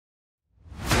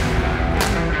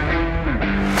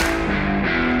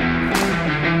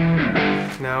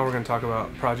now we're going to talk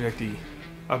about Project E.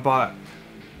 I bought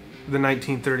the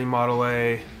 1930 Model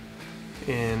A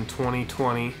in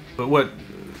 2020, but what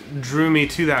drew me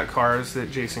to that car is that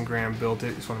Jason Graham built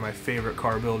it. He's one of my favorite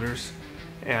car builders,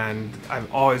 and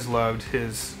I've always loved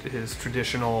his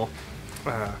traditional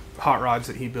hot rods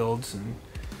that he builds. And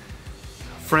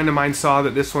a friend of mine saw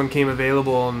that this one came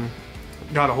available and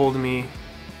got a hold of me,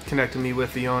 connected me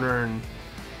with the owner, and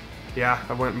yeah,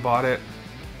 I went and bought it.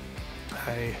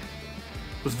 I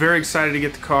was very excited to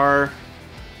get the car,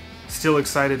 still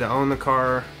excited to own the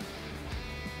car.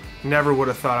 Never would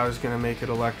have thought I was going to make it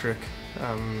electric.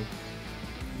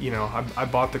 You know, I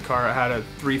bought the car, it had a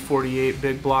 348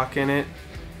 big block in it.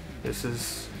 This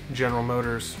is General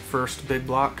Motors' first big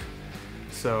block.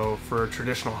 So for a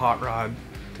traditional hot rod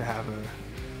to have a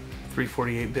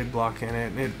 348 big block in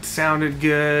it, it sounded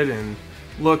good and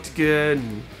looked good.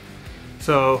 And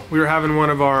so we were having one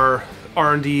of our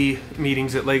R&D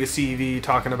meetings at Legacy EV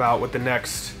talking about what the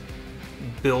next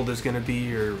build is going to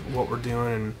be or what we're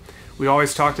doing, and we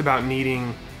always talked about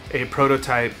needing a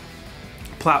prototype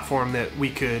platform that we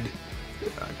could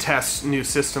test new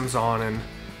systems on. And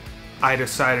I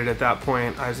decided at that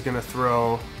point I was going to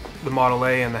throw the Model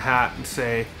A in the hat and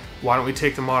say, why don't we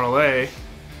take the Model A,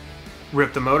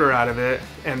 rip the motor out of it,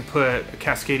 and put a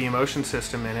Cascadia motion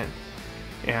system in it.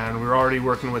 And we were already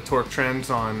working with Torque Trends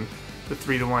on the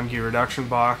 3-to-1 gear reduction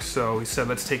box, so we said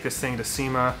let's take this thing to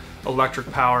SEMA, electric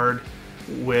powered,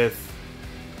 with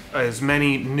as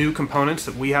many new components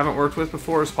that we haven't worked with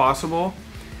before as possible,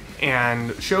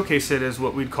 and showcase it as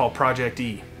what we'd call Project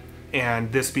E.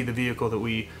 And this be the vehicle that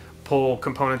we pull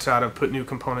components out of, put new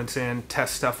components in,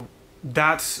 test stuff.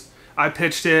 I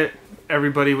pitched it,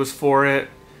 everybody was for it.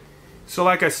 So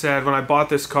like I said, when I bought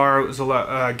this car, it was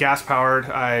gas powered.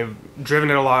 I've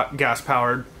driven it a lot gas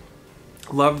powered.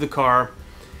 Loved the car.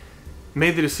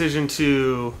 Made the decision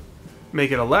to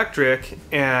make it electric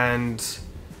and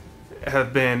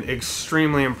have been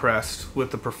extremely impressed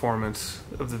with the performance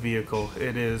of the vehicle.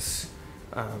 It is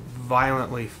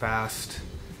violently fast,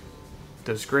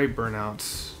 does great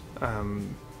burnouts.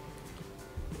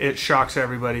 It shocks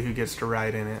everybody who gets to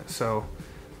ride in it. So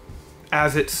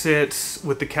as it sits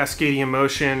with the Cascadia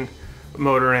Motion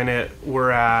motor in it,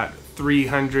 we're at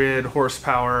 300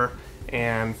 horsepower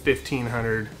and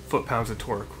 1500 foot-pounds of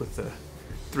torque with the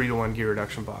 3-to-1 gear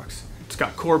reduction box. It's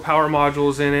got core power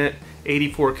modules in it,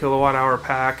 84 kilowatt hour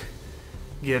pack,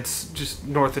 gets just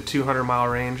north of 200 mile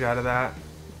range out of that.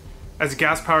 As a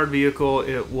gas powered vehicle,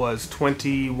 it was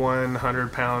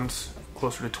 2,100 pounds,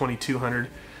 closer to 2,200.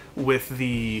 With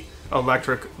the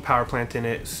electric power plant in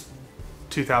it, it's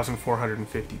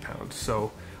 2,450 pounds.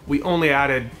 So we only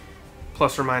added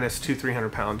plus or minus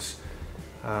 200-300 pounds.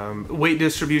 Weight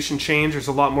distribution change. There's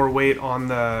a lot more weight on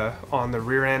the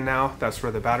rear end now. That's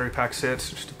where the battery pack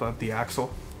sits, just above the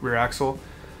axle, rear axle,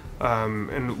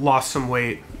 and lost some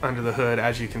weight under the hood.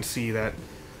 As you can see, that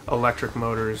electric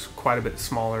motor is quite a bit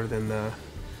smaller than the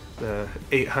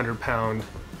 800-pound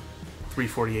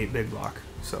 348 big block.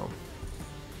 So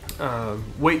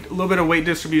weight, a little bit of weight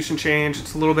distribution change.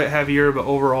 It's a little bit heavier, but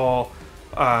overall,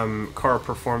 car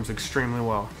performs extremely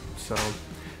well. So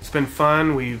it's been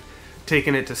fun. We've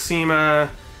taken it to SEMA.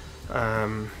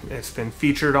 It's been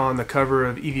featured on the cover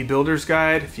of EV Builder's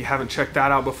Guide. If you haven't checked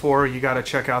that out before, you got to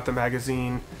check out the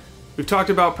magazine. We've talked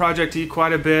about Project E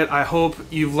quite a bit. I hope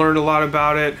you've learned a lot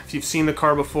about it. If you've seen the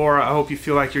car before, I hope you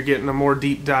feel like you're getting a more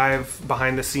deep dive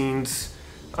behind the scenes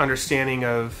understanding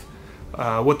of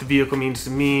what the vehicle means to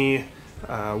me,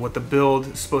 what the build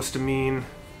is supposed to mean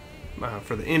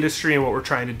for the industry and what we're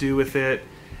trying to do with it.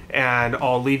 And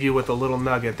I'll leave you with a little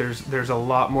nugget. There's a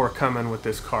lot more coming with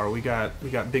this car. We got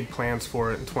big plans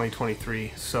for it in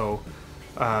 2023. So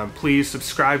please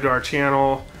subscribe to our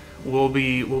channel. We'll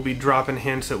be dropping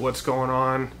hints at what's going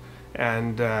on,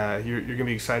 and you're gonna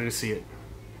be excited to see it.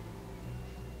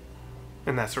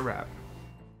 And that's a wrap.